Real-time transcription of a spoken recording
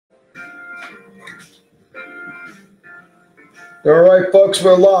All right, folks,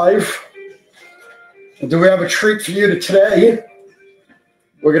 we're live. Do we have a treat for you today?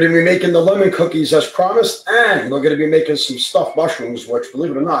 We're going to be making the lemon cookies as promised, and we're going to be making some stuffed mushrooms, which, believe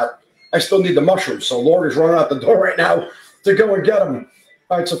it or not, I still need the mushrooms. So Lord is running out the door right now to go and get them.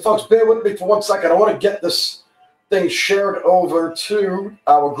 All right, so folks, bear with me for 1 second. I want to get this thing shared over to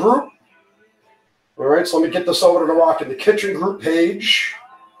our group. All right, so let me get this over to the Rock in the Kitchen group page.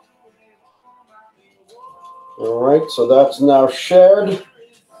 All right, so that's now shared.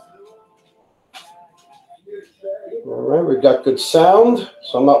 All right, we've got good sound,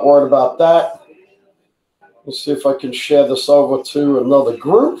 so I'm not worried about that. Let's see if I can share this over to another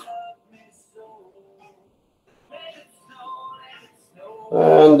group.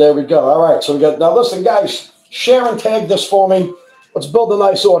 And there we go. All right, so we got, now listen, guys, share and tag this for me. Let's build a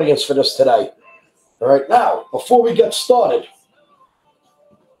nice audience for this today. All right, now, before we get started,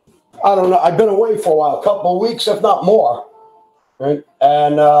 I don't know, I've been away for a while, a couple of weeks, if not more. Right?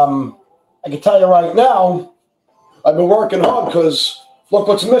 And I can tell you right now, I've been working hard because look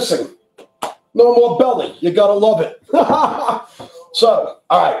what's missing. No more belly. You got to love it. So,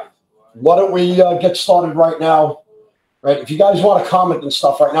 all right, why don't we get started right now? Right? If you guys want to comment and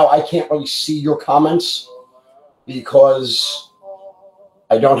stuff right now, I can't really see your comments because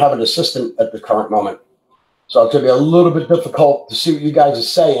I don't have an assistant at the current moment. So it's going to be a little bit difficult to see what you guys are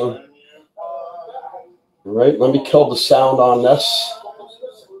saying. All right, let me kill the sound on this.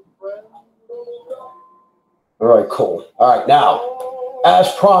 All right, cool. All right, now,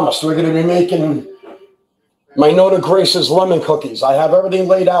 as promised, we're going to be making my Nona Grace's lemon cookies. I have everything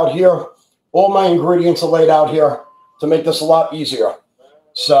laid out here. All my ingredients are laid out here to make this a lot easier.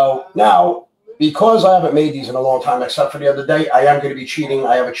 So now, because I haven't made these in a long time, except for the other day, I am going to be cheating.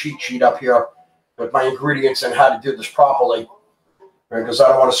 I have a cheat sheet up here with my ingredients and how to do this properly, because I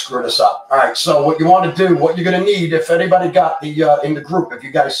don't want to screw this up. All right, so what you want to do, what you're going to need, if anybody got the in the group, if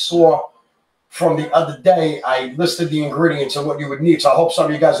you guys saw from the other day, I listed the ingredients and what you would need. So I hope some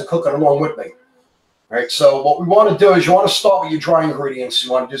of you guys are cooking along with me. All right, so what we want to do is you want to start with your dry ingredients.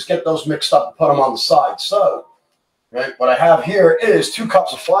 You want to just get those mixed up and put them on the side. So, right, what I have here is 2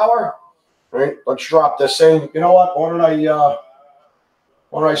 cups of flour. All right, let's drop this in. You know what? Why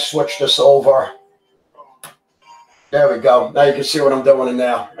don't I switch this over? There we go. Now you can see what I'm doing in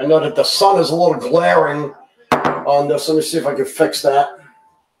there. I know that the sun is a little glaring on this. Let me see if I can fix that.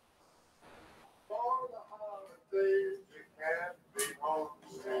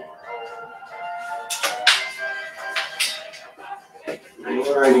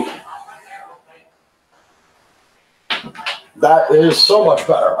 Alrighty. That is so much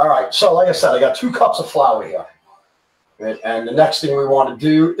better. All right. So like I said, I got 2 cups of flour here. And the next thing we want to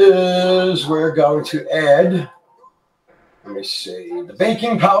do is we're going to add, let me see, the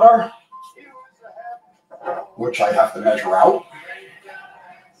baking powder, which I have to measure out.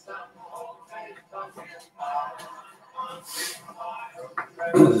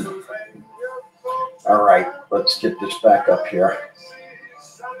 All right, let's get this back up here.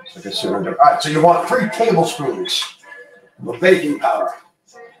 So I can see what I'm doing. All right, so you want 3 tablespoons of baking powder.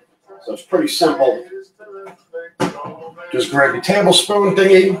 So it's pretty simple. Just grab your tablespoon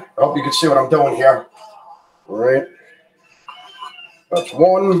thingy. I hope you can see what I'm doing here. All right. That's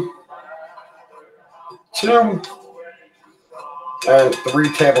 1, 2, and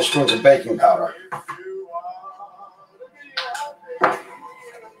 3 tablespoons of baking powder.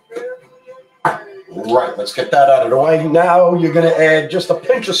 Right, let's get that out of the way. Now you're going to add just a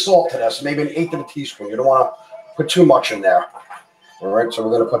pinch of salt to this, maybe 1/8 of a teaspoon. You don't want to put too much in there. All right, so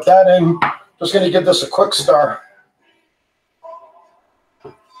we're going to put that in. Just going to give this a quick stir.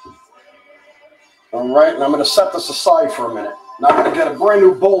 All right, and I'm going to set this aside for a minute. Now I'm going to get a brand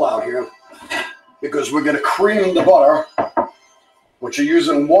new bowl out here because we're going to cream the butter, which you're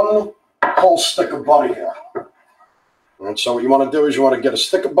using 1 whole stick of butter here. And so what you want to do is you want to get a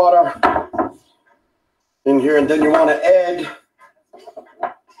stick of butter in here, and then you want to add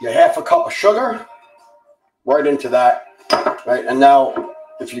your 1/2 cup of sugar right into that. Right, and now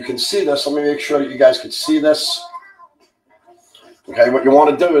if you can see this, let me make sure that you guys can see this. Okay, what you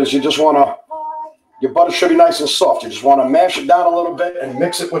want to do is you just want to, your butter should be nice and soft. You just want to mash it down a little bit and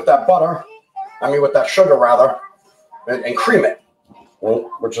mix it with that butter, with that sugar rather, and cream it, right?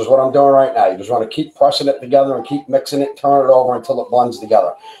 Which is what I'm doing right now. You just want to keep pressing it together and keep mixing it, turn it over until it blends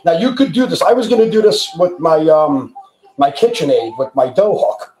together. Now you could do this. I was going to do this with my my KitchenAid with my dough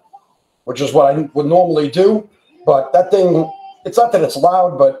hook, which is what I would normally do. But that thing, it's not that it's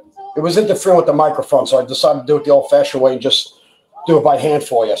loud, but it was interfering with the microphone, so I decided to do it the old-fashioned way and just do it by hand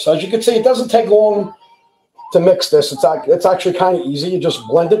for you. So as you can see, it doesn't take long to mix this. It's actually kind of easy. You just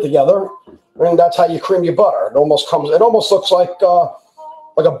blend it together, And that's how you cream your butter. It almost looks like a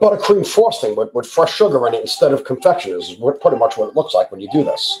buttercream frosting with fresh sugar in it instead of confectioners. Is pretty much what it looks like when you do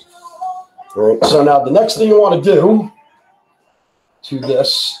this. All right, so now the next thing you want to do to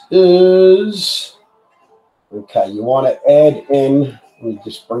this is, okay, you want to add in, let me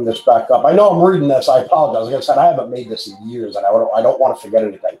just bring this back up. I know I'm reading this. I apologize. Like I said, I haven't made this in years, and I don't want to forget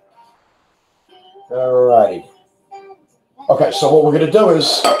anything. All righty. Okay, so what we're going to do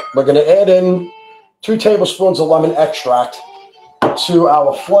is we're going to add in 2 tablespoons of lemon extract to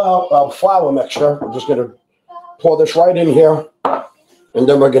our flour mixture. We're just going to pour this right in here, and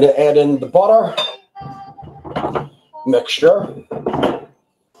then we're going to add in the butter mixture.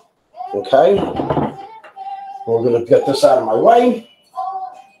 Okay, we're going to get this out of my way,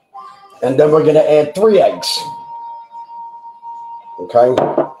 and then we're going to add 3 eggs. Okay,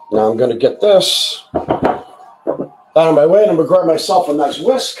 now I'm going to get this out of my way, and I'm going to grab myself a nice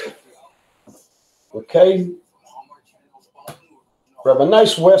whisk. Okay, grab a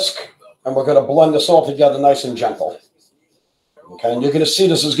nice whisk, and we're going to blend this all together nice and gentle. Okay, and you're going to see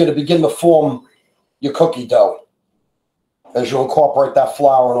this is going to begin to form your cookie dough as you incorporate that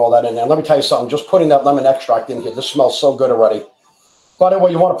flour and all that in there. Let me tell you something, just putting that lemon extract in here, this smells so good already. By the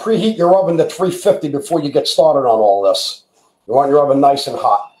way, you want to preheat your oven to 350 before you get started on all this. You want your oven nice and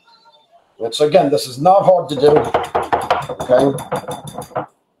hot. And so again, this is not hard to do. Okay.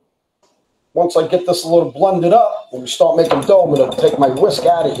 Once I get this a little blended up and we start making dough, I'm going to take my whisk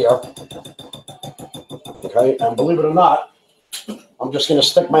out of here. Okay, and believe it or not, I'm just going to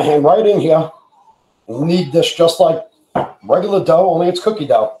stick my hand right in here and knead this just like regular dough, only it's cookie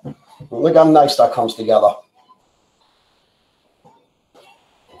dough. Look how nice that comes together.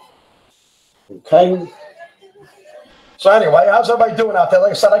 Okay. So anyway, how's everybody doing out there?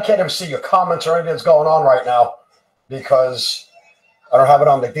 Like I said, I can't even see your comments or anything that's going on right now because I don't have it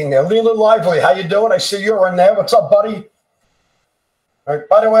on the thing there. Leland Lively, how you doing? I see you're in there. What's up, buddy? All right,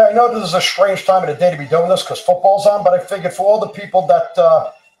 by the way, I know this is a strange time of the day to be doing this because football's on, but I figured for all the people that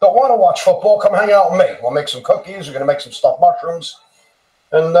don't want to watch football, come hang out with me. We'll make some cookies. We're going to make some stuffed mushrooms.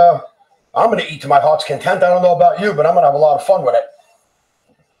 And I'm going to eat to my heart's content. I don't know about you, but I'm going to have a lot of fun with it.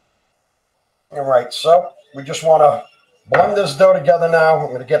 All right, so we just want to blend this dough together now. I'm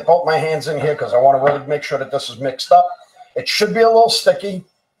going to get both my hands in here because I want to really make sure that this is mixed up. It should be a little sticky.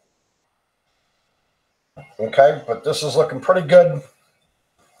 Okay, but this is looking pretty good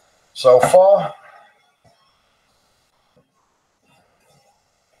so far.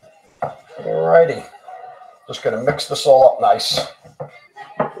 All righty. Just going to mix this all up nice.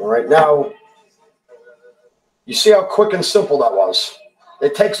 All right, now, you see how quick and simple that was?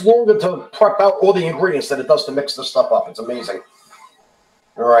 It takes longer to prep out all the ingredients than it does to mix this stuff up. It's amazing.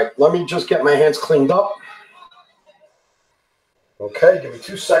 All right, let me just get my hands cleaned up. Okay, give me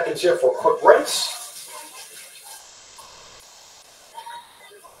 2 seconds here for a quick rinse.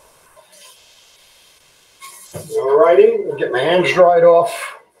 All righty, we'll get my hands dried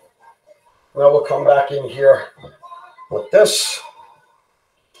off. Now we'll come back in here with this.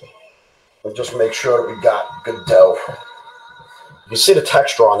 And just make sure that we got good dough. You see the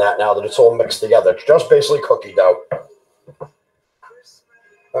texture on that now that it's all mixed together. It's just basically cookie dough.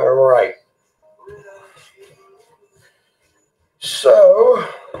 All right. So,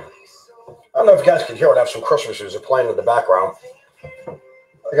 I don't know if you guys can hear it. I have some Christmas music playing in the background.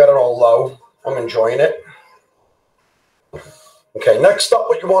 I got it all low. I'm enjoying it. Okay, next up,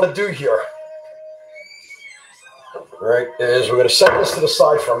 what you want to do here, all right, is we're going to set this to the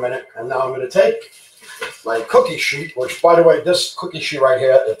side for a minute. And now I'm going to take my cookie sheet, which, by the way, this cookie sheet right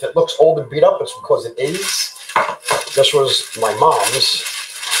here, if it looks old and beat up, it's because it is. This was my mom's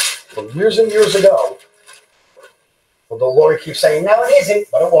from years and years ago. Although Lori keeps saying, no, it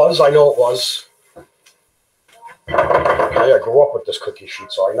isn't. But it was. I know it was. Okay, I grew up with this cookie sheet,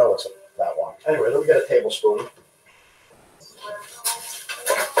 so I know it's that one. Anyway, let me get a tablespoon.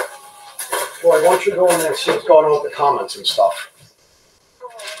 Boy, why don't you go in there and see what's going on with the comments and stuff.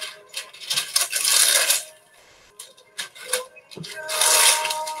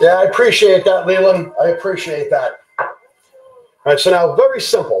 Yeah, I appreciate that, Leland. I appreciate that. All right, so now very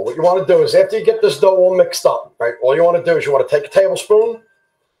simple. What you want to do is after you get this dough all mixed up, right, all you want to do is you want to take a tablespoon,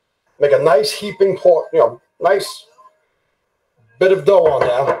 make a nice heaping pour, nice bit of dough on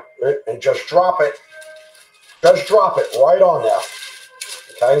there, right, and just drop it. Just drop it right on there,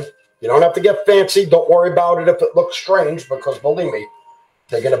 okay? You don't have to get fancy. Don't worry about it if it looks strange because, believe me,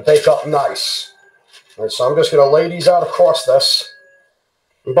 they're going to bake up nice. All right, so I'm just going to lay these out across this.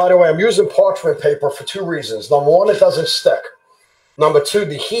 And by the way, I'm using parchment paper for 2 reasons. Number 1, it doesn't stick. Number 2,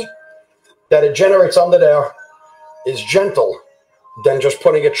 the heat that it generates under there is gentle than just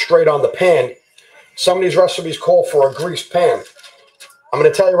putting it straight on the pan. Some of these recipes call for a greased pan. I'm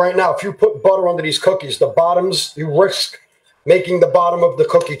going to tell you right now, if you put butter under these cookies, the bottoms, you risk making the bottom of the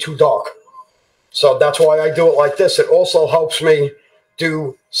cookie too dark. So that's why I do it like this. It also helps me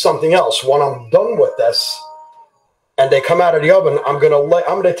do something else. When I'm done with this and they come out of the oven, I'm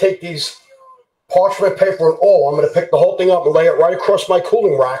going to take these parchment paper and all. I'm going to pick the whole thing up and lay it right across my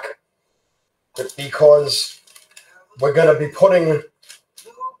cooling rack, because we're going to be putting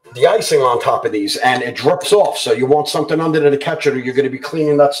the icing on top of these, and it drips off. So you want something under to catch it, or you're going to be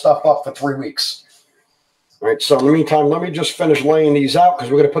cleaning that stuff up for 3 weeks. All right, so in the meantime, let me just finish laying these out,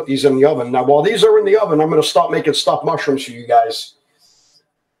 because we're going to put these in the oven. Now, while these are in the oven, I'm going to start making stuffed mushrooms for you guys.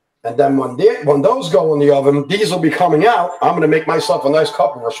 And then when those go in the oven, these will be coming out. I'm going to make myself a nice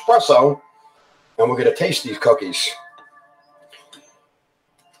cup of espresso, and we're going to taste these cookies.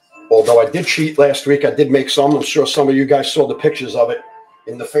 Although I did cheat last week, I did make some. I'm sure some of you guys saw the pictures of it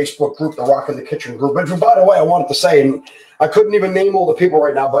in the Facebook group, the Rock in the Kitchen group. And by the way, I wanted to say, and I couldn't even name all the people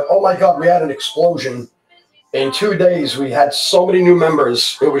right now, but oh my God, we had an explosion. In 2 days, we had so many new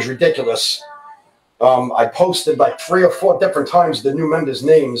members. It was ridiculous. I posted like 3 or 4 different times the new members'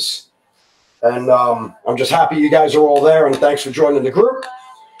 names. And I'm just happy you guys are all there, and thanks for joining the group.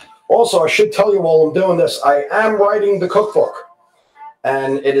 Also, I should tell you while I'm doing this, I am writing the cookbook.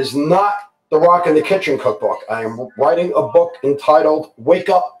 And it is not the Rock in the Kitchen cookbook. I am writing a book entitled Wake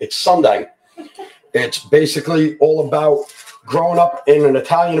Up, It's Sunday. It's basically all about growing up in an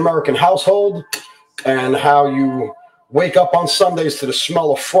Italian-American household and how you wake up on Sundays to the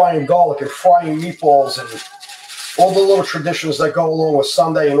smell of frying garlic and frying meatballs and all the little traditions that go along with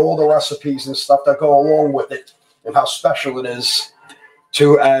Sunday and all the recipes and stuff that go along with it, and how special it is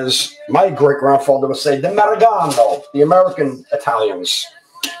to, as my great-grandfather would say, the Americano, the American Italians.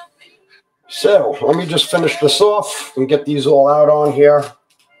 So let me just finish this off and get these all out on here.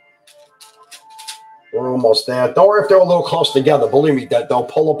 We're almost there. Don't worry if they're a little close together. Believe me, that they'll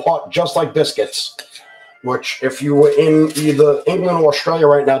pull apart just like biscuits, which if you were in either England or Australia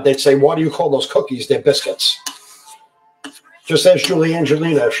right now, they'd say, why do you call those cookies? They're biscuits. Just ask Julie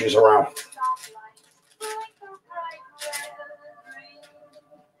Angelina if she's around.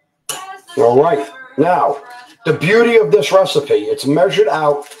 All right. Now, the beauty of this recipe, it's measured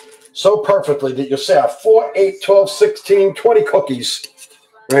out so perfectly that you'll say 4, 8, 12, 16, 20 cookies,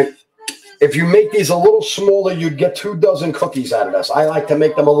 right? If you make these a little smaller, you'd get 2 dozen cookies out of this. I like to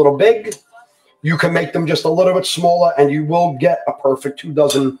make them a little big. You can make them just a little bit smaller, and you will get a perfect 2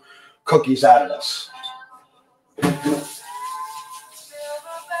 dozen cookies out of this.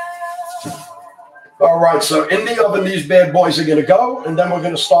 All right, so in the oven, these bad boys are going to go, and then we're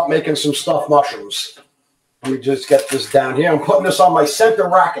going to start making some stuffed mushrooms. Let me just get this down here. I'm putting this on my center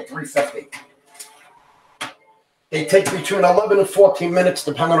rack at 350. They take between 11 and 14 minutes,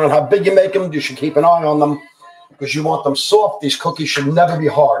 depending on how big you make them. You should keep an eye on them because you want them soft. These cookies should never be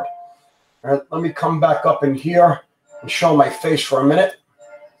hard. All right, let me come back up in here and show my face for a minute.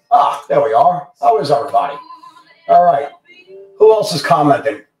 Ah, there we are. How is everybody? All right. Who else is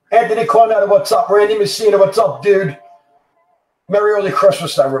commenting? Anthony Cornetta, what's up? Randy Messina, what's up, dude? Merry early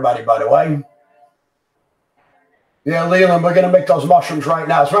Christmas to everybody, by the way. Yeah, Leland, we're going to make those mushrooms right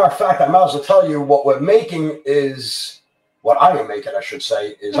now. As a matter of fact, I might as well tell you what we're making is, what I am making, I should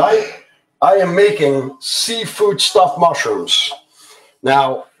say, is I am making seafood stuffed mushrooms.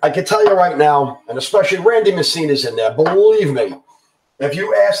 Now, I can tell you right now, and especially Randy Messina's in there, believe me, if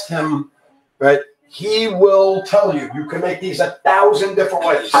you asked him, right, he will tell you, you can make these 1,000 different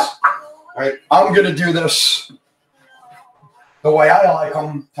ways. All right, I'm going to do this the way I like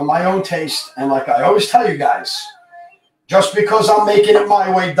them, to my own taste, and like I always tell you guys, just because I'm making it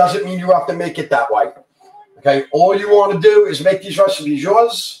my way doesn't mean you have to make it that way. Okay, all you want to do is make these recipes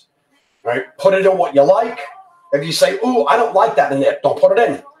yours, right? Put it in what you like. If you say, ooh, I don't like that in there, don't put it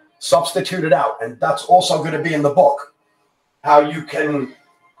in. Substitute it out. And that's also going to be in the book. How you can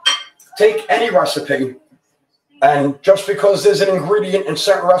take any recipe, and just because there's an ingredient in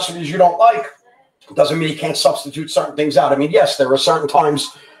certain recipes you don't like, doesn't mean you can't substitute certain things out. I mean, yes, there are certain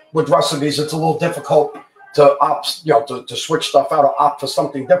times with recipes it's a little difficult to opt, to switch stuff out or opt for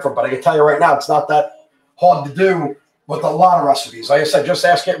something different. But I can tell you right now, it's not that hard to do with a lot of recipes. Like I said, just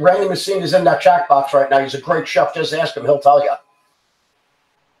ask it. Randy Messina is in that chat box right now. He's a great chef. Just ask him. He'll tell you.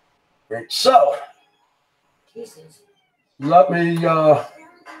 So, let me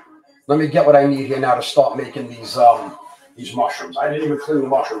get what I need here now to start making these mushrooms. I didn't even clean the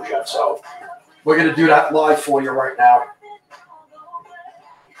mushrooms yet, so we're going to do that live for you right now.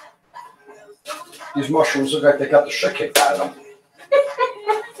 These mushrooms look like they got the shit kicked out of them.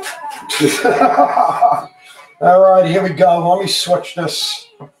 All right, here we go. Let me switch this.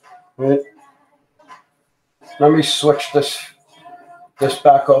 Let me switch this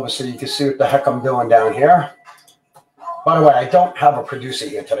back over so you can see what the heck I'm doing down here. By the way, I don't have a producer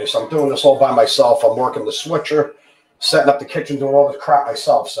here today, so I'm doing this all by myself. I'm working the switcher, setting up the kitchen, doing all this crap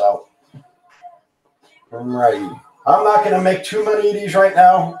myself. So, all right. I'm not going to make too many of these right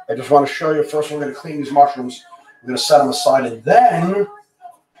now. I just want to show you. First, we're going to clean these mushrooms. I'm going to set them aside, and then,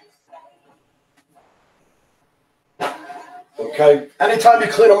 okay, anytime you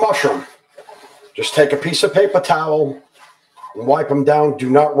clean a mushroom, just take a piece of paper towel and wipe them down. Do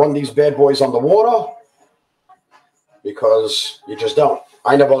not run these bad boys on the water because you just don't.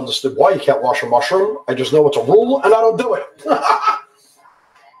 I never understood why you can't wash a mushroom. I just know it's a rule, and I don't do it.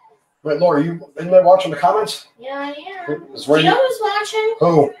 Wait, Laura, you in there watching the comments? Yeah, I am. Do you know who's watching?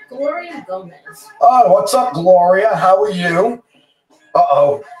 Who? Gloria Gomez. Oh, what's up, Gloria? How are you?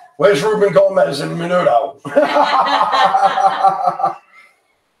 Uh-oh. Where's Ruben Gomez in Menudo?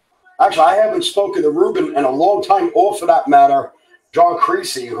 Actually, I haven't spoken to Ruben in a long time, or for that matter, John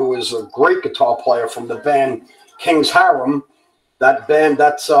Creasy, who is a great guitar player from the band King's Harem. That band,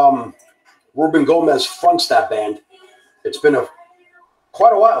 that's Ruben Gomez fronts that band. It's been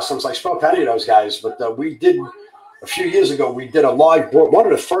quite a while since I spoke to any of those guys, but we did, a few years ago, we did a live, one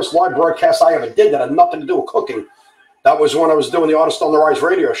of the first live broadcasts I ever did that had nothing to do with cooking. That was when I was doing the Artist on the Rise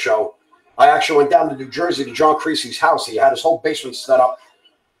radio show. I actually went down to New Jersey to John Creasy's house. He had his whole basement set up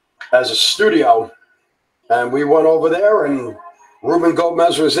as a studio, and we went over there, and Ruben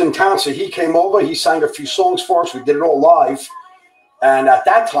Gomez was in town, so he came over. He sang a few songs for us. We did it all live, and at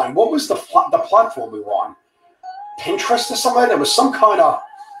that time, what was the platform we were on? Pinterest or something? There was some kind of,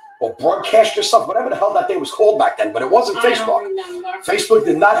 or broadcast or stuff, whatever the hell that thing was called back then, but it wasn't Facebook. Facebook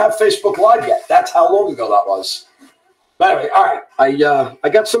did not have Facebook Live yet. That's how long ago that was. But anyway, all right. I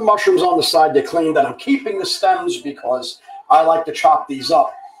got some mushrooms on the side. They're cleaned, and I'm keeping the stems because I like to chop these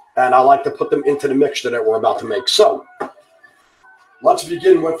up, and I like to put them into the mixture that we're about to make. So let's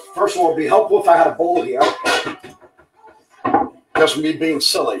begin with, first of all, it'd be helpful if I had a bowl here. Just me being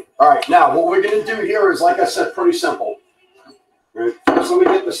silly. All right, now what we're going to do here is, like I said, pretty simple. All right, first, let me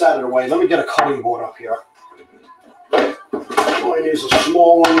get this out of the way. Let me get a cutting board up here. All I need is a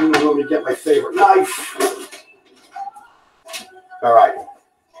small one. Let me get my favorite knife. All right.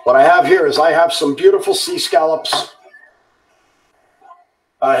 What I have here is I have some beautiful sea scallops.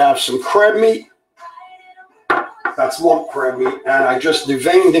 I have some crab meat. That's lump crab meat. And I just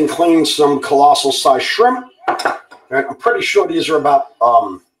deveined and cleaned some colossal size shrimp. And I'm pretty sure these are about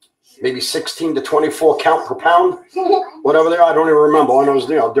maybe 16 to 24 count per pound, whatever they are. I don't even remember. I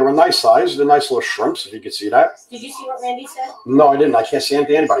know, they're a nice size. They're nice little shrimps, if you could see that. Did you see what Randy said? No, I didn't. I can't see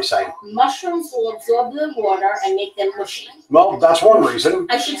anything anybody's saying. Mushrooms will absorb the water and make them mushy. Well, that's one reason.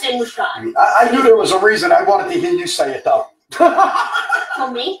 I should say mushkan. I knew there was a reason. I wanted to hear you say it, though. For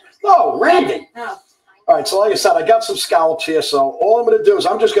me? No, Randy. Oh. All right, so like I said, I got some scallops here. So all I'm going to do is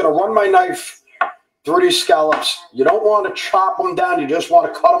I'm just going to run my knife through these scallops. You don't want to chop them down. You just want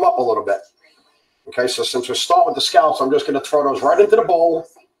to cut them up a little bit. Okay, so since we're starting with the scallops, I'm just going to throw those right into the bowl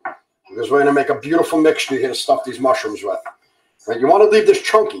because we're going to make a beautiful mixture here to stuff these mushrooms with. Right, you want to leave this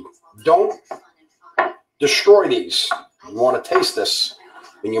chunky. Don't destroy these. You want to taste this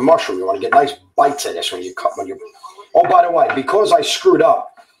in your mushroom. You want to get nice bites of this when you cut. Oh, by the way, because I screwed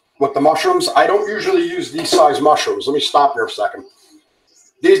up with the mushrooms, I don't usually use these size mushrooms. Let me stop here a second.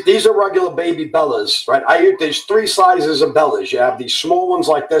 These are regular baby bellas, right? There's three sizes of bellas. You have these small ones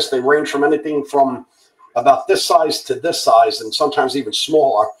like this. They range from anything from about this size to this size, and sometimes even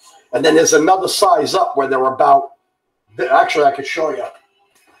smaller. And then there's another size up where they're about, actually I could show you.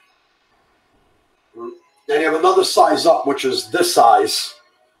 Then you have another size up, which is this size,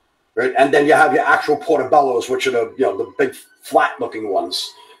 right? And then you have your actual portobellos, which are the big flat-looking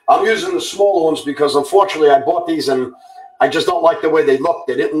ones. I'm using the smaller ones because, unfortunately, I bought these and I just don't like the way they look.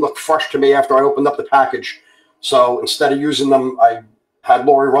 They didn't look fresh to me after I opened up the package. So instead of using them, I had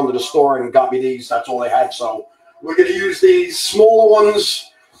Lori run to the store and got me these. That's all they had. So we're going to use these smaller ones,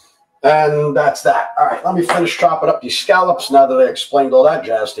 and that's that. All right, let me finish chopping up these scallops now that I explained all that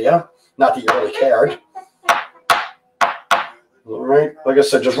jazz to you. Not that you really cared. All right, like I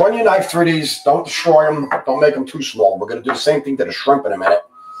said, just run your knife through these. Don't destroy them. Don't make them too small. We're going to do the same thing to the shrimp in a minute.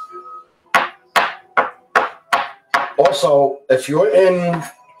 Also, if you're in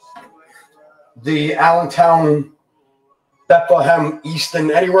the Allentown, Bethlehem,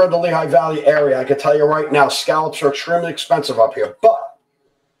 Easton, anywhere in the Lehigh Valley area, I can tell you right now, scallops are extremely expensive up here. But,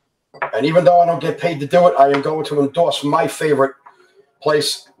 and even though I don't get paid to do it, I am going to endorse my favorite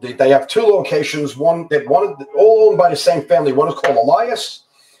place. They have two locations. One all owned by the same family. One is called Elias.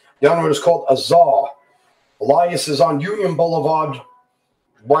 The other one is called Azar. Elias is on Union Boulevard,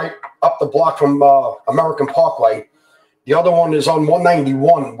 right up the block from American Parkway. The other one is on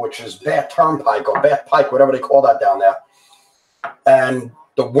 191, which is Bath Turnpike or Bath Pike, whatever they call that down there. And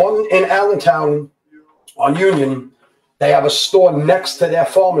the one in Allentown on Union, they have a store next to their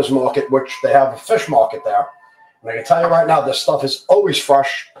farmer's market, which they have a fish market there. And I can tell you right now, this stuff is always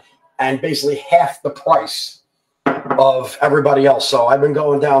fresh and basically half the price of everybody else. So I've been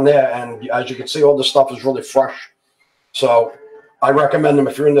going down there, and as you can see, all the stuff is really fresh. So I recommend them.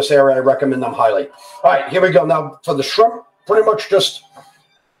 If you're in this area, I recommend them highly. All right, here we go. Now for the shrimp, pretty much just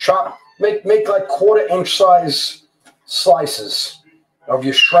chop, make like 1/4-inch size slices of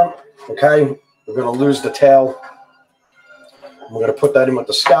your shrimp, okay? We're going to lose the tail. We're going to put that in with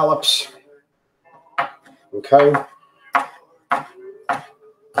the scallops, okay?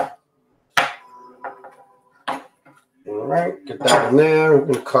 All right, get that in there. We're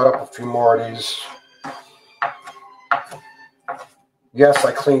going to cut up a few more of these. Yes,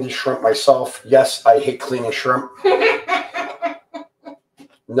 I clean these shrimp myself. Yes, I hate cleaning shrimp.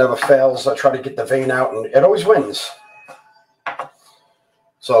 Never fails. I try to get the vein out, and it always wins.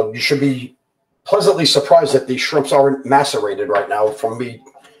 So you should be pleasantly surprised that these shrimps aren't macerated right now from me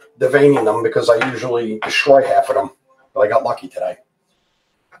deveining them, because I usually destroy half of them. But I got lucky today.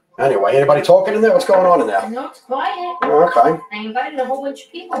 Anyway, anybody talking in there? What's going on in there? No, it's quiet. Okay. I invited a whole bunch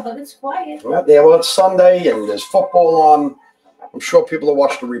of people, but it's quiet. Yeah, well, it's Sunday, and there's football on. I'm sure people will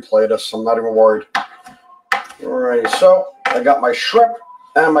watch the replay of this. I'm not even worried. All right, so I got my shrimp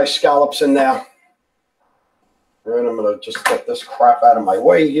and my scallops in there. And I'm going to just get this crap out of my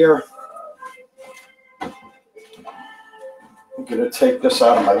way here. I'm going to take this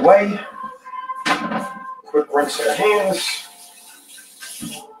out of my way. Quick rinse of the hands.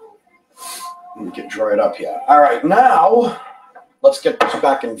 And get dried up here. All right, now let's get this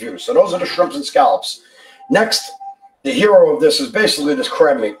back in view. So those are the shrimps and scallops. Next, the hero of this is basically this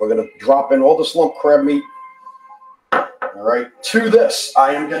crab meat. We're going to drop in all this lump crab meat. All right. To this,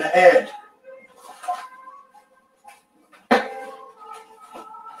 I am going to add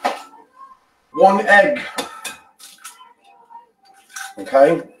one egg.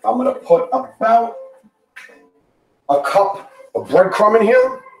 Okay. I'm going to put about a cup of breadcrumb in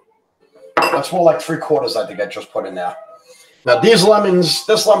here. That's more like 3/4, I think I just put in there. Now, these lemons,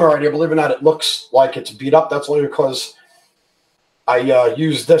 this lemon right here, believe it or not, it looks like it's beat up. That's only because I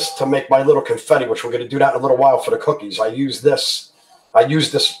use this to make my little confetti, which we're going to do that in a little while for the cookies. I used this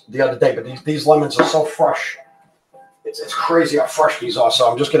the other day, but these lemons are so fresh. It's crazy how fresh these are.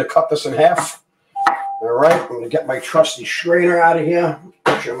 So I'm just going to cut this in half. All right, I'm going to get my trusty strainer out of here.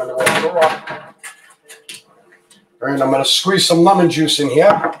 Put them in the little drawer. And I'm going to squeeze some lemon juice in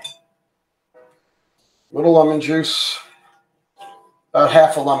here. Little lemon juice. About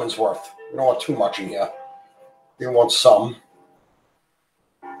half a lemon's worth. You don't want too much in here. You want some.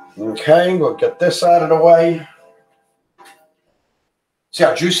 Okay, we'll get this out of the way. See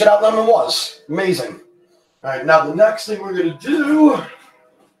how juicy that lemon was? Amazing. All right, now the next thing we're going to do...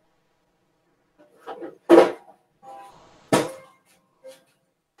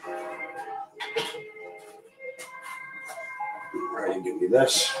 All right, give me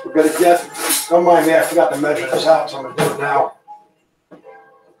this. We're going to get... Don't mind me, I forgot to measure this out, so I'm going to do it now.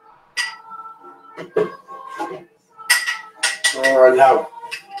 All right, now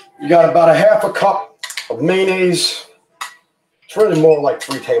you got about a half a cup of mayonnaise. It's really more like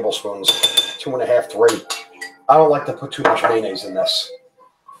 3 tablespoons, 2.5, 3. I don't like to put too much mayonnaise in this.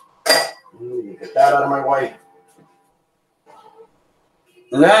 Get that out of my way.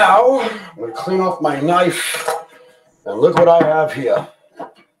 Now I'm going to clean off my knife, and look what I have here.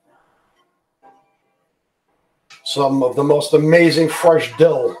 Some of the most amazing fresh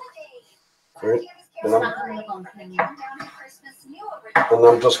dill. Right? And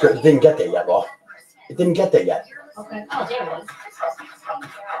I'm just good. It didn't get there yet, though. It didn't get there yet. Okay. Oh, there it was.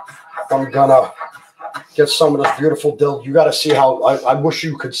 I'm gonna get some of this beautiful dill. You got to see how I wish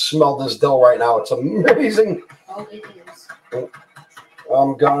you could smell this dill right now. It's amazing. Oh, it is.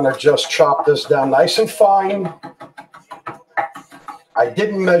 I'm gonna just chop this down nice and fine. I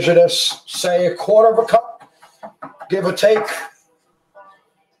didn't measure this. Say 1/4 cup, give or take.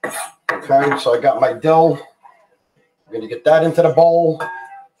 Okay, so I got my dill. I'm going to get that into the bowl.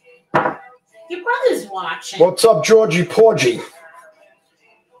 Your brother's watching. What's up, Georgie Porgy?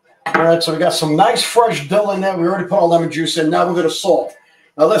 All right, so we got some nice fresh dill in there. We already put our lemon juice in. Now we're going to salt.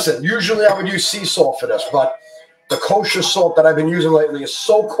 Now, listen, usually I would use sea salt for this, but the kosher salt that I've been using lately is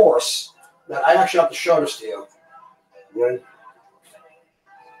so coarse that I actually have to show this to you. Right?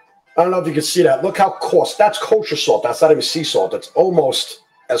 I don't know if you can see that. Look how coarse. That's kosher salt. That's not even sea salt. It's almost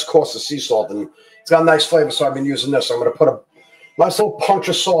as coarse as sea salt, and it's got a nice flavor, so I've been using this. I'm going to put a nice little punch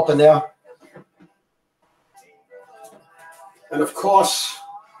of salt in there. And of course,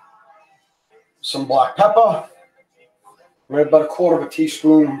 some black pepper. Maybe about a quarter of a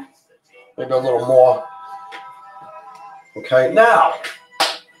teaspoon, maybe a little more. Okay, now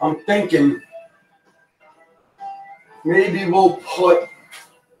I'm thinking maybe we'll put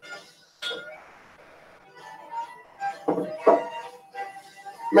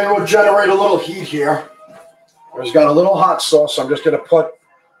maybe we'll generate a little heat here. There's got a little hot sauce, so I'm just going to put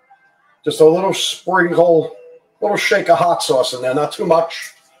just a little sprinkle, little shake of hot sauce in there, not too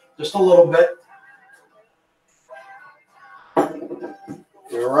much, just a little bit.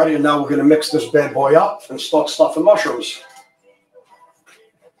 Alrighty, and now we're going to mix this bad boy up and start stuffing mushrooms.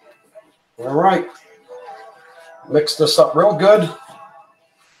 All right, mix this up real good.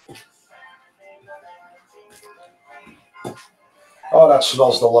 Oh, that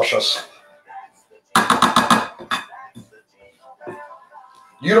smells delicious.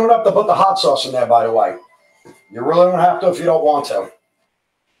 You don't have to put the hot sauce in there, by the way. You really don't have to if you don't want to.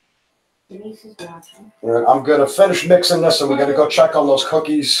 Denise is watching. I'm going to finish mixing this, and we're going to go check on those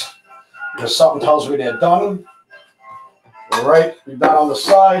cookies because something tells me they're done. All right, we're done on the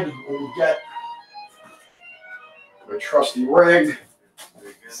side. We get a trusty rag.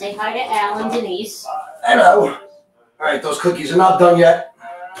 Say hi to Al and Denise. Hello. All right, those cookies are not done yet.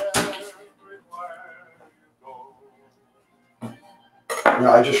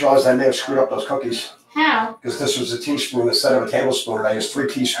 I just realized I may have screwed up those cookies. How? Because this was a teaspoon instead of a tablespoon, and I used 3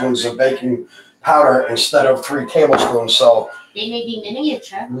 teaspoons of baking powder instead of 3 tablespoons. So they may be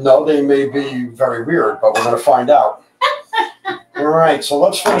miniature. No, they may be very weird, but we're going to find out. All right, so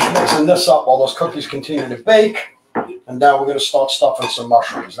let's finish mixing this up while those cookies continue to bake, and now we're going to start stuffing some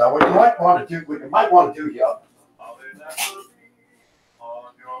mushrooms. Now, what you might want to do here, you might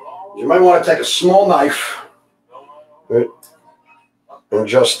want to take a small knife. Right, and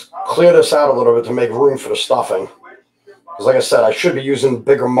just clear this out a little bit to make room for the stuffing. Because like I said, I should be using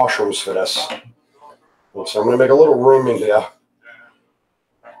bigger mushrooms for this. And so I'm going to make a little room in here.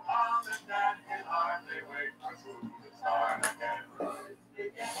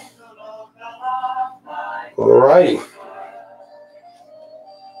 Alrighty.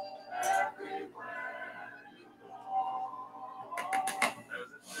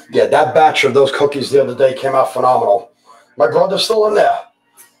 Yeah, that batch of those cookies the other day came out phenomenal. My brother's still in there.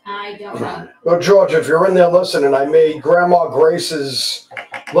 I don't know. Well, George, if you're in there listening, I made Grandma Grace's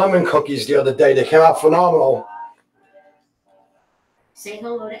lemon cookies the other day. They came out phenomenal. Say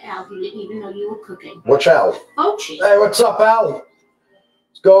hello to Al. He didn't even know you were cooking. Which Al? Ochi. Hey, what's up, Al?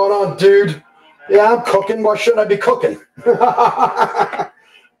 What's going on, dude? Yeah, I'm cooking. Why shouldn't I be cooking?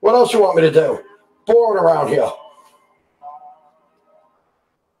 What else you want me to do? Boring around here.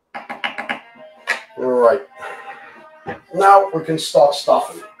 All right. Now we can start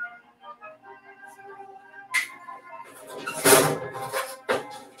stuffing.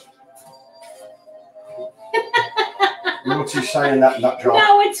 What's he saying, that nut job?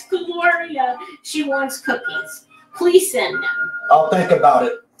 No, it's Gloria. She wants cookies. Please send them. I'll think about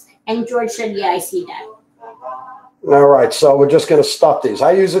it. And George said, yeah, I see that. All right, so we're just going to stuff these.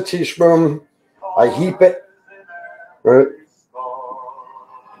 I use a teaspoon. I heap it. Right?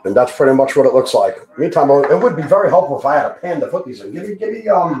 And that's pretty much what it looks like. Meantime, it would be very helpful if I had a pan to put these in. Give me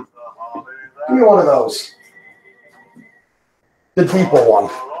one of those. The deeper one.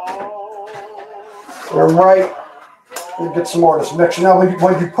 All right. Let me get some more of this mixture. Now,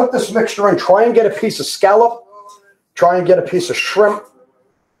 when you put this mixture in, try and get a piece of scallop. Try and get a piece of shrimp.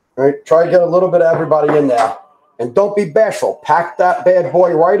 All right. Try and get a little bit of everybody in there. And don't be bashful. Pack that bad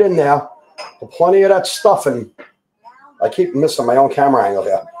boy right in there. Put plenty of that stuffing. I keep missing my own camera angle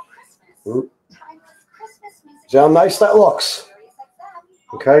here. See how nice that looks?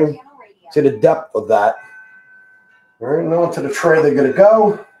 Okay. See the depth of that. All right, now onto the tray they're going to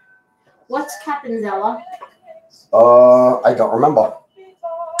go. What's Capanzella? I don't remember.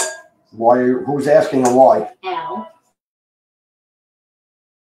 Why? Who's asking and why? Al.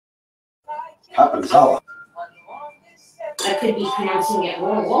 Capanzella. I could be pronouncing it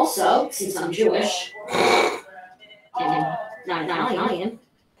wrong also, since I'm Jewish. And not Italian.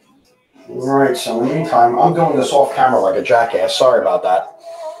 All right, so in the meantime, I'm doing this off camera like a jackass. Sorry about that.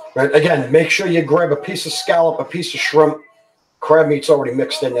 Right, again, make sure you grab a piece of scallop, a piece of shrimp. Crab meat's already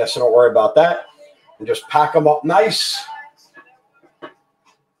mixed in there, so don't worry about that. And just pack them up nice.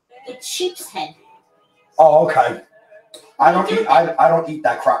 It's sheep's head. Oh, okay. I don't eat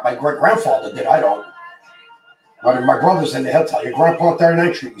that crap. My great grandfather did. I don't. I mean, my brother's in there. He'll tell you. Grandpa on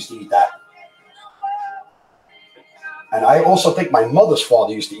 39th Street used to eat that. And I also think my mother's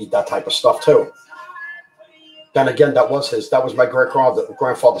father used to eat that type of stuff too. Then again, that was my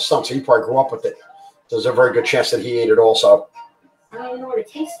grandfather's son, so he probably grew up with it. There's a very good chance that he ate it also. I don't even know what it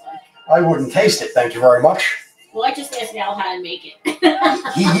tastes like. I wouldn't taste it, thank you very much. Well, I just asked Al how to make it.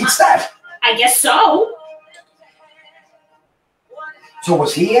 He eats that? I guess so. So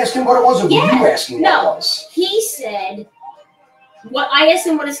was he asking what it was, or were you asking what it was? He said, I asked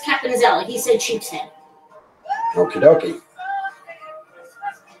him what is caponazella. He said sheep's head. Okie dokie.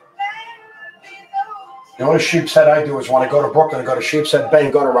 The only sheep's head I do is when I go to Brooklyn, I go to Sheep's Head Bay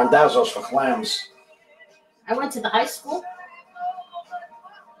and go to Randazzo's for clams. I went to the high school.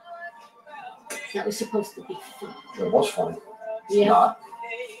 That was supposed to be fun. It was fun. Yeah. Not.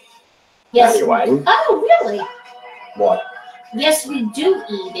 Yes. Anyway. Oh, really? What? Yes, we do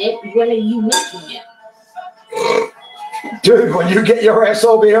eat it. When are you making it? Dude, when you get your ass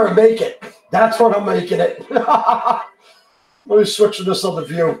over here and make it, that's when I'm making it. Let me switch to this other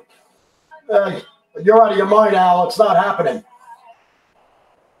view. Hey, you're out of your mind, Al. It's not happening.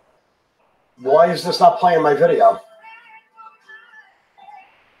 Why is this not playing my video?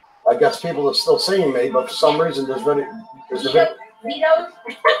 I guess people are still seeing me, but for some reason there's Vito. Is that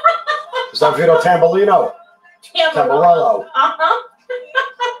Vito Tambolino? Tamborello.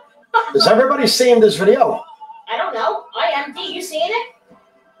 Is everybody seeing this video? I don't know. I am. D, you seeing it?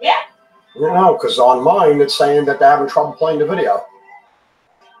 Yeah. No, because on mine it's saying that they're having trouble playing the video.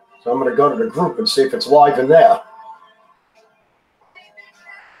 So I'm going to go to the group and see if it's live in there.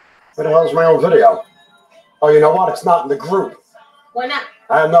 Where the hell's my own video? Oh, you know what? It's not in the group. Why not?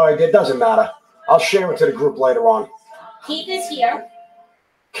 I have no idea. It doesn't matter. I'll share it to the group later on. Keith is here.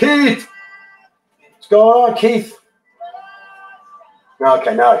 Keith! What's going on, Keith?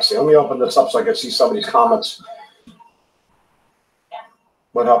 Okay, now I see. Let me open this up so I can see some of these comments.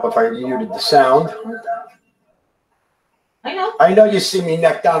 Would help if I muted the sound. I know you see me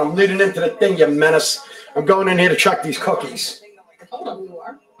neck down. I'm leading into the thing, you menace. I'm going in here to check these cookies. Hold on, you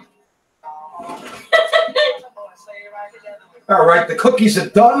are. All right, the cookies are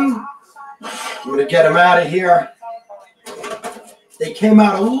done. I'm going to get them out of here. They came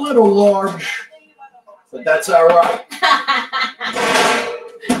out a little large, but that's all right.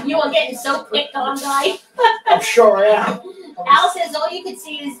 You are getting so picked on, guy. I'm sure I am. Al says all he can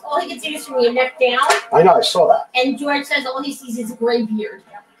see is from your neck down. I know, I saw that. And George says all he sees is a gray beard.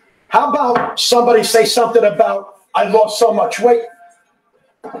 How about somebody say something about I lost so much weight?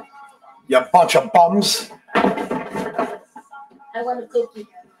 You bunch of bums. I want a cookie.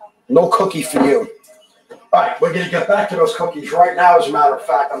 No cookie for you. All right, we're going to get back to those cookies right now. As a matter of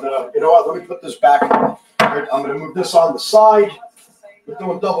fact, I'm going to, you know what, let me put this back. I'm going to move this on the side. We're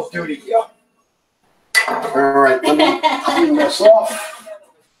doing double duty here. All right, let me clean this off.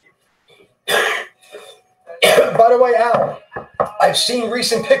 By the way, Al, I've seen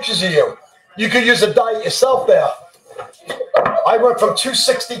recent pictures of you. You could use a diet yourself there. I went from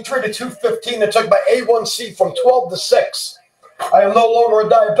 263 to 215 and took my A1C from 12 to 6. I am no longer a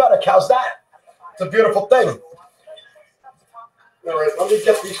diabetic. How's that? It's a beautiful thing. All right, let me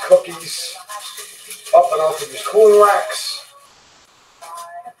get these cookies up and onto these cooling racks.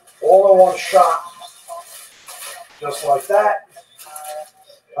 All in one shot. Just like that.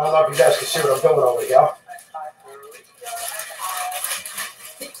 I don't know if you guys can see what I'm doing over here.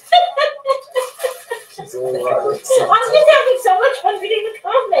 I'm just having so much fun reading the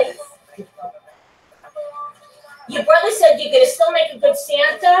comments. Your brother said you're going to still make a good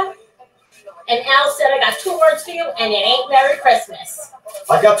Santa. And Al said, I got 2 words for you, and it ain't Merry Christmas.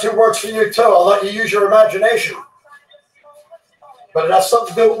 I got 2 words for you, too. I'll let you use your imagination. But it has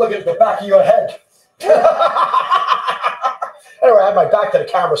something to do with looking at the back of your head. Anyway, I had my back to the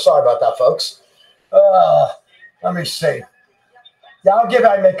camera. Sorry about that, folks. Let me see. Yeah,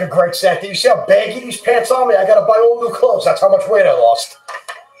 I make a great Santa. You see how baggy these pants are me? I got to buy all new clothes. That's how much weight I lost.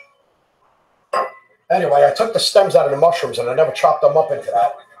 Anyway, I took the stems out of the mushrooms, and I never chopped them up into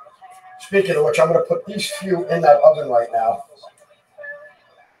that. Speaking of which, I'm going to put these few in that oven right now.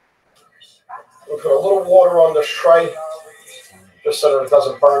 We'll put a little water on this tray, just so that it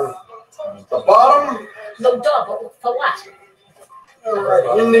doesn't burn the bottom. No double. For what? All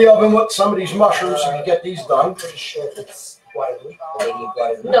right, in the oven with some of these mushrooms so we get these done. Pretty sure it's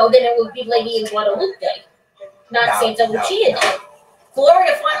Guadalupe. No, then it would be Lady in Guadalupe Day, not Santa Lucia Day.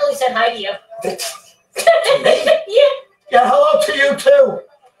 Gloria finally said hi to you. Yeah. Yeah, hello to you too.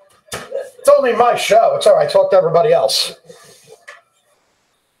 It's only my show. It's all right. Talk to everybody else.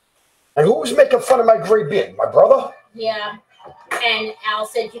 And who was making fun of my gray beard? My brother? Yeah. And Al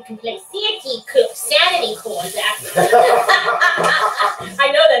said you can play Sanity Claus after.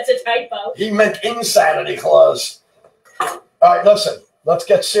 I know that's a typo. He meant Insanity Claus. All right, listen. Let's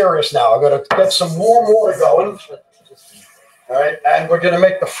get serious now. I'm going to get some warm water going. All right, and we're going to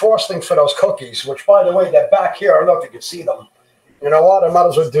make the frosting for those cookies, which, by the way, they're back here. I don't know if you can see them. You know what? I might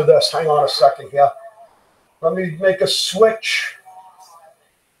as well do this. Hang on a second here. Let me make a switch.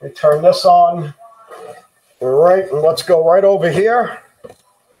 Let me turn this on. All right, and let's go right over here.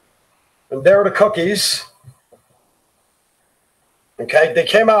 And there are the cookies. Okay, they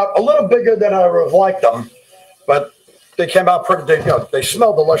came out a little bigger than I would have liked them, but they came out pretty, they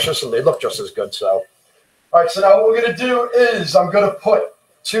smell delicious and they look just as good. So, all right, so now what we're going to do is I'm going to put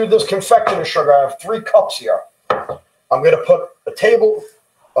to this confectioner sugar. I have 3 cups here. I'm going to put a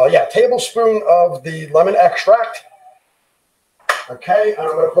tablespoon of the lemon extract. Okay, and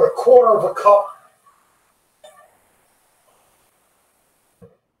I'm going to put 1/4 cup.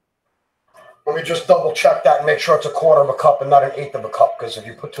 Let me just double check that and make sure it's 1/4 cup and not 1/8 cup, because if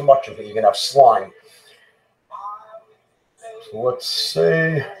you put too much of it, you're going to have slime. So let's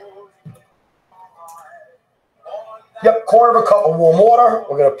see. Yep, 1/4 cup of warm water.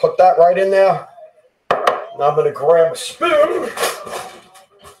 We're going to put that right in there. Now I'm going to grab a spoon.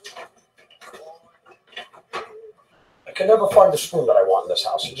 I can never find the spoon that I want in this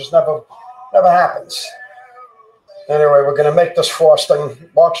house. It just never happens. Anyway, we're going to make this frosting.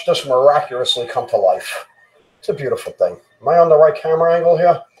 Watch this miraculously come to life. It's a beautiful thing. Am I on the right camera angle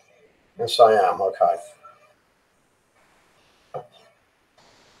here? Yes, I am. Okay.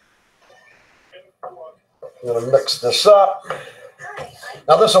 I'm going to mix this up.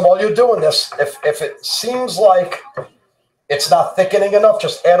 Now, listen, while you're doing this, if it seems like it's not thickening enough,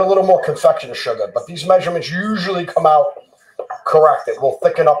 just add a little more confectioner sugar. But these measurements usually come out correct. It will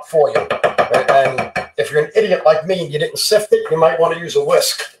thicken up for you. And if you're an idiot like me and you didn't sift it, you might want to use a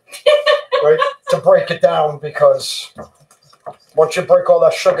whisk, right, to break it down, because once you break all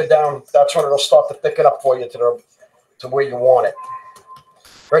that sugar down, that's when it'll start to thicken up for you to where you want it.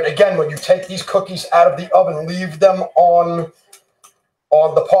 Right, again, when you take these cookies out of the oven, leave them on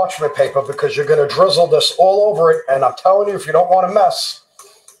the parchment paper, because you're going to drizzle this all over it. And I'm telling you, if you don't want a mess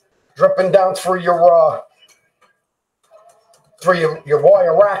dripping down through your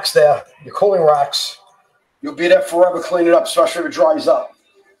wire racks there, your cooling racks, you'll be there forever cleaning it up, especially if it dries up.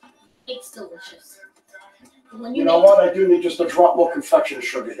 It's delicious. You know what? I do need just a drop more confectioner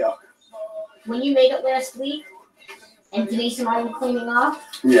sugar here. When you made it last week, and Denise and I were cleaning off,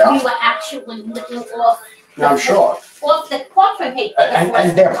 yeah, we were actually licking off. I'm sure. Off the parchment paper.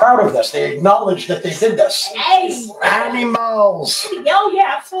 And they're proud of this. They acknowledge that they did this. Hey! Animals! Oh,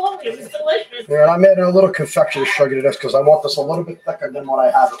 yeah, absolutely. It was delicious. Yeah, and I made a little confectioner sugar to this because I want this a little bit thicker than what I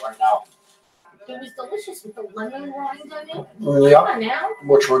have it right now. It was delicious with the lemon rind on it. Yeah. Come on now.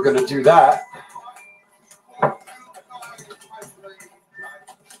 Which we're going to do that.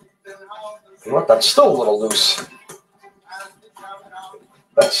 What? That's still a little loose.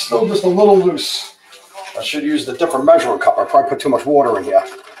 That's still just a little loose. I should use the different measuring cup. I probably put too much water in here.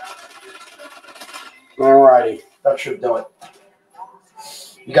 Alrighty, that should do it.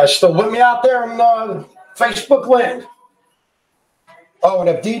 You guys still with me out there in Facebook land? Oh, and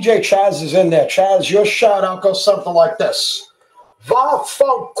if DJ Chaz is in there, Chaz, your shout out goes something like this.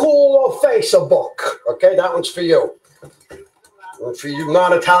 Vaffanculo Facebook. Okay, that one's for you. And for you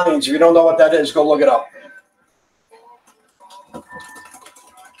non-Italians, if you don't know what that is, go look it up.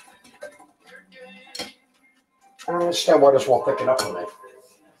 I don't understand why this won't thicken up for me.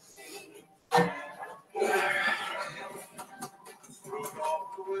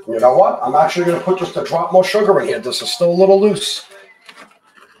 You know what? I'm actually going to put just a drop more sugar in here. This is still a little loose.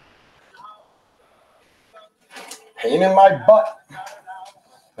 Pain in my butt.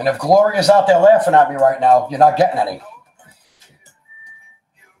 And if Gloria's out there laughing at me right now, you're not getting any.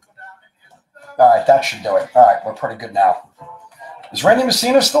 All right, that should do it. All right, we're pretty good now. Is Randy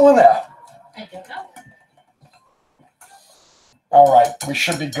Messina still in there? I don't know. All right, we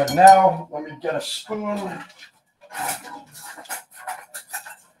should be good now. Let me get a spoon.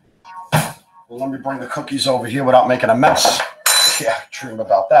 Well, let me bring the cookies over here without making a mess. Yeah, dream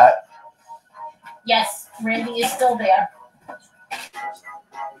about that. Yes, Randy is still there.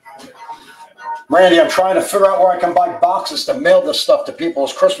 Randy, I'm trying to figure out where I can buy boxes to mail this stuff to people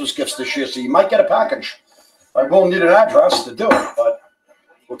as Christmas gifts this year, so you might get a package. I will need an address to do it, but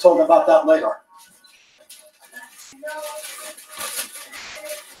we'll talk about that later.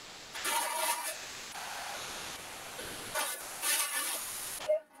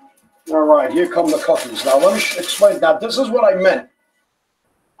 All right, here come the cookies. Now, let me explain. Now, this is what I meant.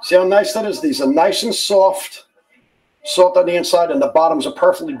 See how nice that is? These are nice and soft on the inside, and the bottoms are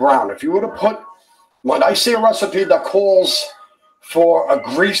perfectly brown. If you were to put, when I see a recipe that calls for a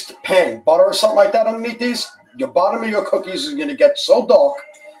greased pan, butter or something like that underneath these, your bottom of your cookies is going to get so dark,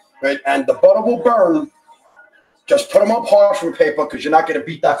 right, and the butter will burn. Just put them on parchment paper because you're not going to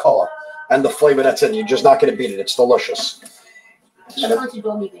beat that color and the flavor that's in it. You're just not going to beat it. It's delicious.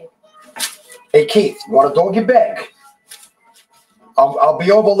 Hey, Keith, you want a doggy bag? I'll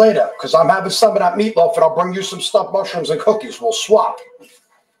be over later because I'm having some of that meatloaf and I'll bring you some stuffed mushrooms and cookies. We'll swap.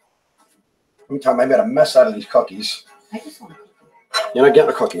 Meantime, I made a mess out of these cookies. I just want a cookie. You're not getting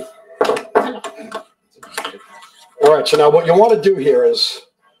a cookie. All right, so now what you want to do here is,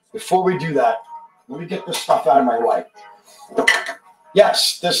 before we do that, let me get this stuff out of my way.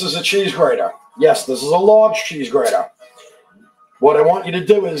 Yes, this is a cheese grater. Yes, this is a large cheese grater. What I want you to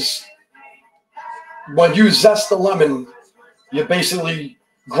do is, when you zest the lemon, you're basically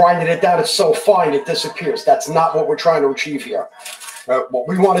grinding it down. It's so fine it disappears. That's not what we're trying to achieve here. What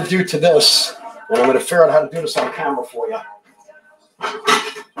we want to do to this, and I'm going to figure out how to do this on camera for you,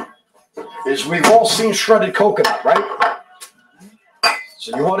 is we've all seen shredded coconut, right?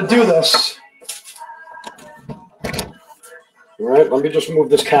 So you want to do this. All right, let me just move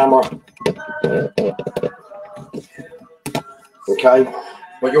this camera. Okay,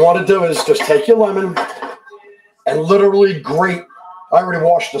 what you want to do is just take your lemon and literally grate. I already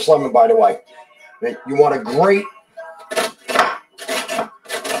washed this lemon, by the way. You want to grate.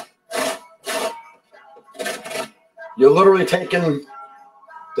 You're literally taking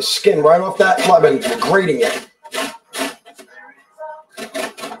the skin right off that lemon, you're grating it.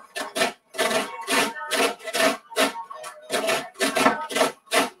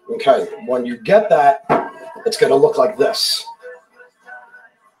 Okay, when you get that, it's going to look like this.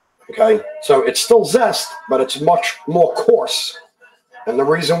 Okay, so it's still zest, but it's much more coarse. And the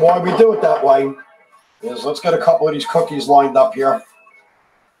reason why we do it that way is, let's get a couple of these cookies lined up here.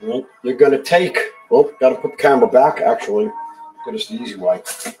 Right. You're going to take, oh, got to put the camera back, actually. Get us the easy way.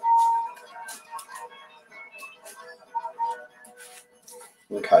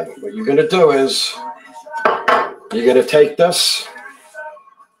 Okay, what you're going to do is, you're going to take this.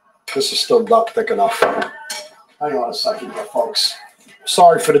 This is still not thick enough. Hang on a second here, folks.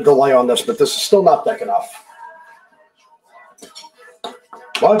 Sorry for the delay on this, but this is still not thick enough.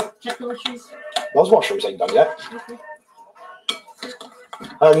 What? Check the mushrooms. Those mushrooms ain't done yet. Okay.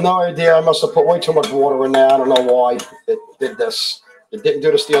 I have no idea. I must have put way too much water in there. I don't know why it did this. It didn't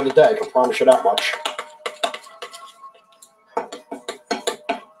do this the other day. I can promise you that much.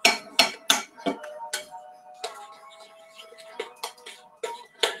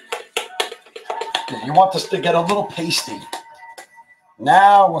 You want this to get a little pasty.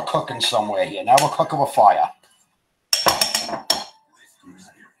 Now we're cooking somewhere here. Now we're cooking with fire.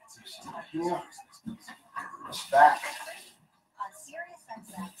 This back.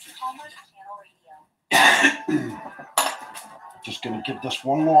 Just gonna give this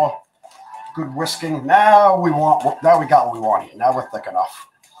one more good whisking. Now we got what we want here. Now we're thick enough.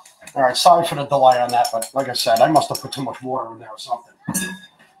 All right, sorry for the delay on that, but like I said, I must have put too much water in there or something.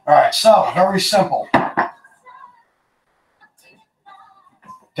 All right, so very simple.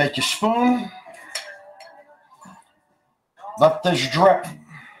 Take your spoon, let this drip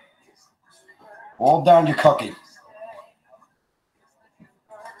all down your cookie.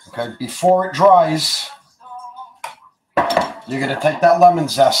 Okay, before it dries, you're going to take that lemon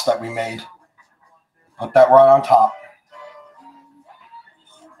zest that we made, put that right on top.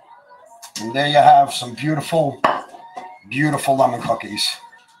 And there you have some beautiful, beautiful lemon cookies.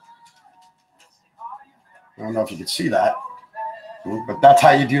 I don't know if you can see that, but that's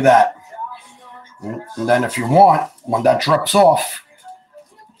how you do that. And then if you want, when that drips off,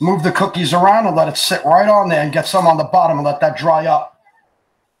 move the cookies around and let it sit right on there and get some on the bottom and let that dry up.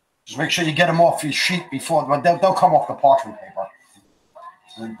 Just make sure you get them off your sheet before, but they'll come off the parchment paper.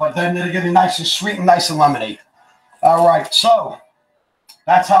 But then they're going to be nice and sweet and nice and lemony. All right, so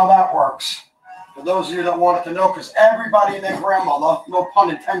that's how that works. For those of you that wanted to know, because everybody and their grandmother, no pun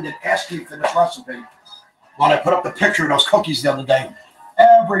intended, asked me for this recipe. When I put up the picture of those cookies the other day,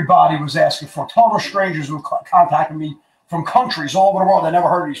 everybody was asking for. Total strangers who contacted me from countries all over the world. I never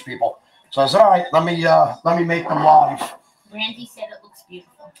heard of these people. So I said, all right, let me make them live. Randy said it looks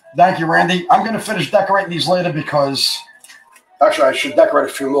beautiful. Thank you, Randy. I'm going to finish decorating these later because, actually, I should decorate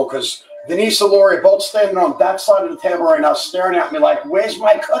a few more because Denise and Lori are both standing on that side of the table right now staring at me like, where's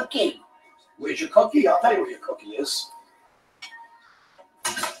my cookie? Where's your cookie? I'll tell you where your cookie is.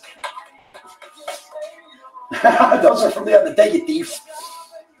 Those are from the other day, you thief.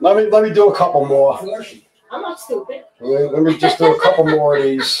 Let me do a couple more. I'm not stupid. Let me just do a couple more of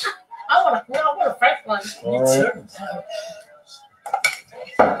these. I want a fresh one.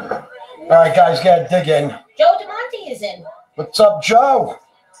 All right, guys, gotta dig in. Joe DeMonte is in. What's up, Joe?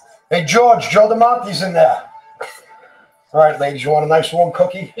 Hey, George, Joe DeMonte's in there. All right, ladies, you want a nice warm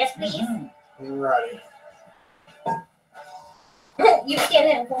cookie? Yes, please. Alrighty. You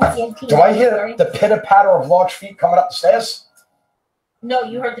stand there. Do I hear the pitter-patter of large feet coming up the stairs? No,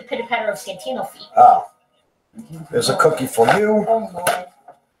 you heard the pitter-patter of Scantino feet. Oh. Here's a cookie for you. Oh, my.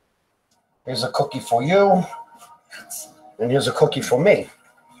 Here's a cookie for you. And here's a cookie for me.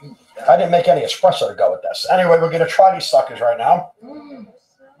 I didn't make any espresso to go with this. Anyway, we're going to try these suckers right now.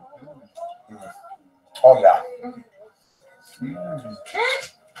 Oh, yeah. You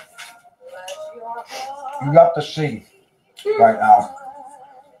got to see right now.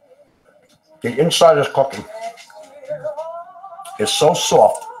 The inside is cooking. It's so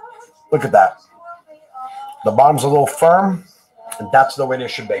soft. Look at that. The bottom's a little firm, and that's the way they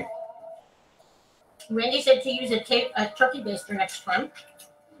should be. Randy said to use a turkey baster next time.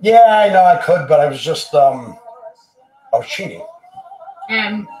 Yeah, I know I could, but I was just, I was cheating.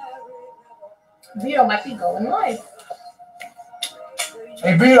 Vito might be going live.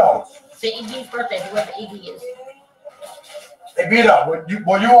 Hey, Vito. It's Iggy's birthday, whoever Iggy is. Hey, Vito,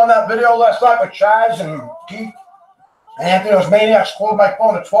 were you on that video last night with Chaz and Keith? And Anthony, those maniacs called my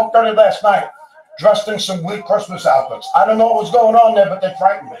phone at 12:30 last night, dressed in some weird Christmas outfits. I don't know what was going on there, but they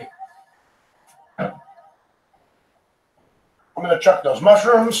frightened me. I'm going to check those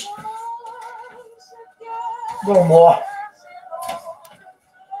mushrooms. A little more.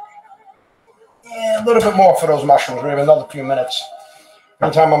 Yeah, a little bit more for those mushrooms. We have another few minutes.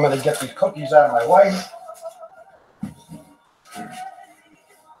 Meantime, I'm going to get these cookies out of my way.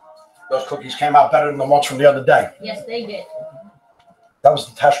 Those cookies came out better than the ones from the other day. Yes, they did. That was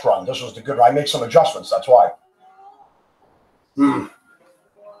the test run. This was the good run. I made some adjustments. That's why.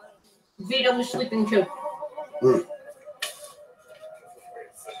 Vito was sleeping too.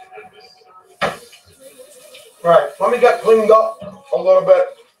 All right, let me get cleaned up a little bit.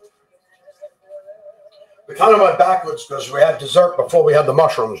 We kind of went backwards because we had dessert before we had the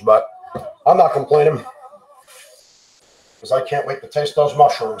mushrooms, but I'm not complaining because I can't wait to taste those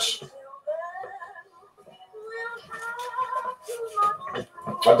mushrooms. I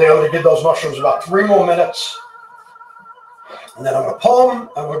think I'm going to give those mushrooms about 3 more minutes, and then I'm going to pull them,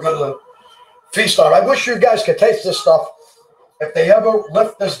 and we're going to feast on it. I wish you guys could taste this stuff. If they ever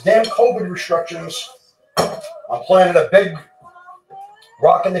lift this damn COVID restrictions, I'm planning a big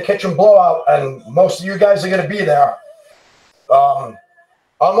Rock in the Kitchen blowout, and most of you guys are going to be there. I'm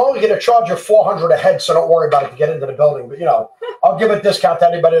only going to charge you $400 a head, so don't worry about it to get into the building. But, you know, I'll give a discount to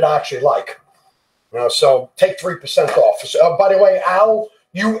anybody that I actually like. You know, so take 3% off. So, by the way, Al,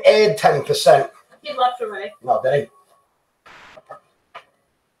 you add 10%. He left already. No, did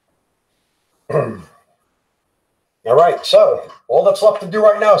he? All right, so all that's left to do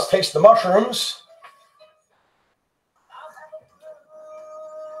right now is taste the mushrooms.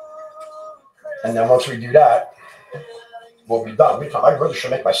 And then once we do that, we'll be done. I really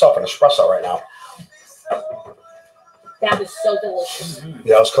should make myself an espresso right now. That was so delicious.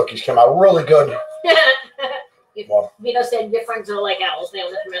 Yeah, those cookies came out really good. Vito said your friends are like owls. They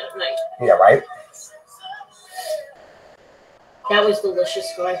only come out at night. Yeah, right? That was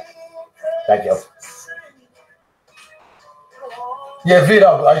delicious, Guy. Thank you. Yeah,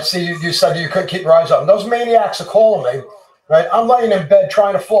 Vito, I see you said you couldn't keep your eyes open. Those maniacs are calling me, right? I'm laying in bed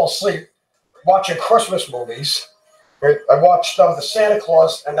trying to fall asleep, watching Christmas movies. Right? I watched The Santa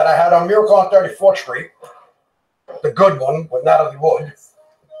Claus, and then I had on Miracle on 34th Street, the good one with Natalie Wood,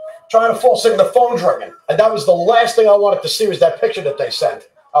 trying to fall asleep, and the phone's ringing. And that was the last thing I wanted to see was that picture that they sent.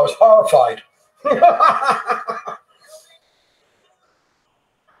 I was horrified.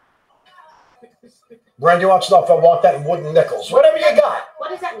 Brandy wants to know if I want that in wooden nickels. Whatever you got. What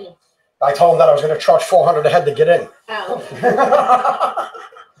does that mean? I told him that I was going to charge $400 a head to get in. Oh.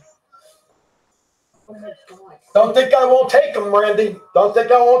 Oh my God. Don't think I won't take them, Randy. Don't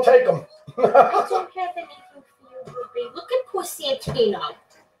think I won't take them. I don't have anything for you, baby. Look at poor Santino.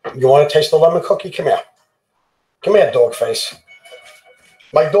 You want to taste the lemon cookie? Come here. Come here, dog face.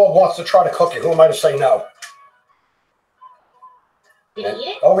 My dog wants to try the cookie. Who am I to say no? Did he eat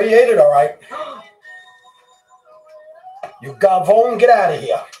it? Oh, he ate it, all right. You gavone, get out of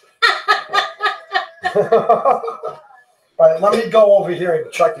here. All right, let me go over here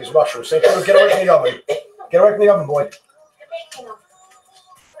and check these mushrooms. Say, get away from the oven. Get away from the oven, boy. All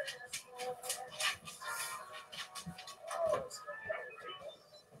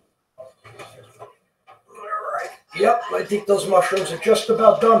right. Yep, I think those mushrooms are just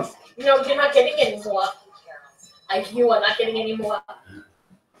about done. No, you're not getting any more. You are not getting any more.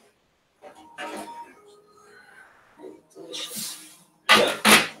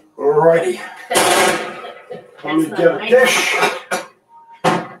 Alrighty. Let me get a dish.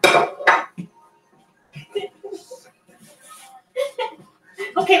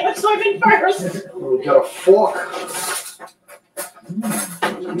 first. We got a fork.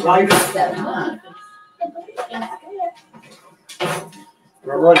 Knife.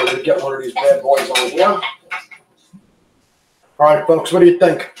 We're ready to get one of these bad boys on here. All right, folks, what do you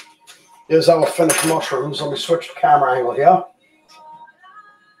think? Here's our finished mushrooms. Let me switch the camera angle here.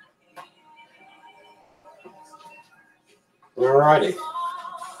 All righty.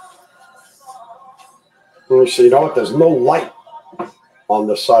 Let me see. You know what? There's no light on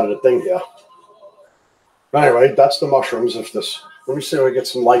this side of the thing here. But anyway, that's the mushrooms. Let me see if we get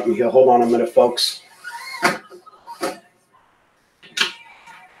some light in here. Hold on a minute, folks.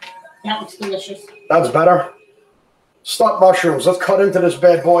 That looks delicious. That's better. Stuffed mushrooms. Let's cut into this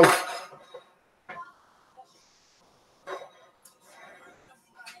bad boy.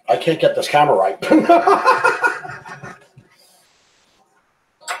 I can't get this camera right.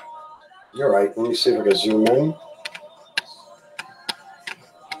 You're right. Let me see if I can zoom in.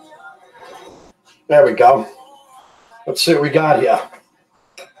 There we go. Let's see what we got here.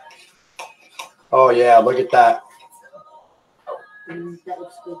 Oh, yeah. Look at that. That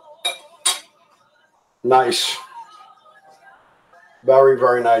looks good. Nice. Very,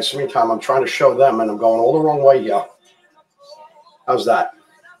 very nice. Meantime, I'm trying to show them, and I'm going all the wrong way here. How's that?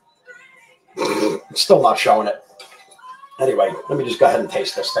 Still not showing it. Anyway, let me just go ahead and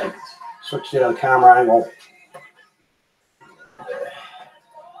taste this thing. Switch to the camera angle.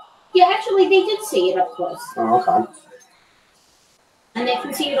 Yeah, actually, they did see it up close. Oh, okay. And they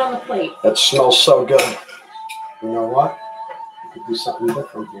can see it on the plate. It smells so good. You know what? We could do something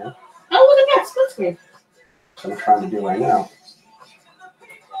different here. Oh, look at that split screen. That's what I'm trying to do right now.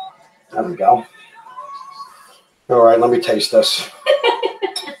 There we go. All right, let me taste this.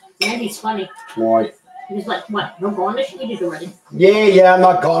 Andy's funny. Boy. He was like, what? No garnish? Eat it already. Yeah, I'm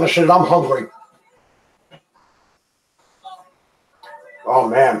not garnishing it. I'm hungry. Oh,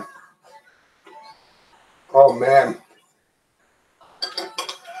 man. Oh, man.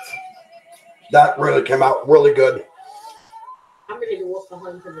 That really came out really good. I'm ready to walk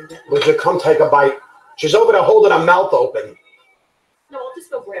behind him and get one. Would you come take a bite? She's over there holding her mouth open. No, I'll just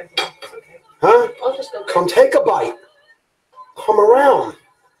go grab one. It's okay. Huh? I'll just go grab Come take a bite. Come around.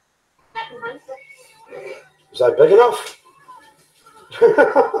 one. Is that big enough?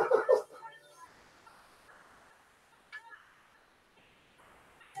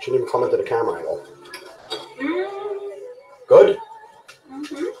 Shouldn't even come into the camera angle. Good?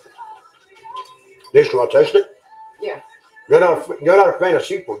 Mm-hmm. This, you want to taste it? Yeah. You're not a fan of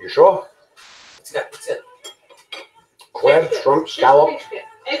seafood, you sure? It's good. It's good. Crab, shrimp, scallop?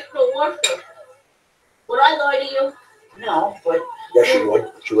 It's delicious. Would I lie to you? No, but Yes, she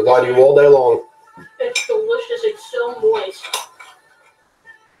would. She would lie to you all day long. It's delicious. It's so moist.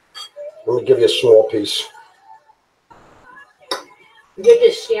 Let me give you a small piece. You're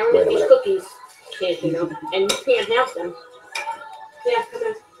just staring Wait at a these minute. cookies, can't you know? And you can't have them. Yeah, come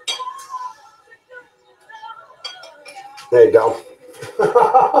on. There you go.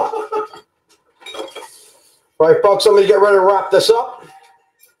 All right, folks, I'm going to get ready to wrap this up.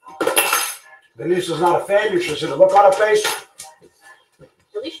 Denise is not a fan. You should see the look on her face.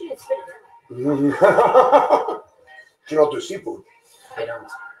 At least you didn't spit it out. She don't do seafood. I don't.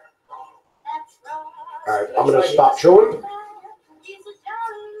 All right, I'm going to stop chewing.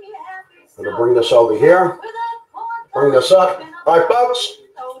 I'm going to bring this over here. Bring this up. All right, folks,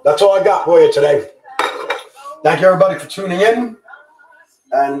 that's all I got for you today. Thank you, everybody, for tuning in.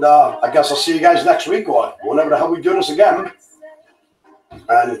 And I guess I'll see you guys next week or whenever the hell we do this again.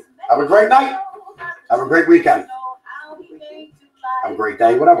 And have a great night. Have a great weekend. Have a great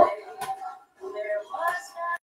day, whatever.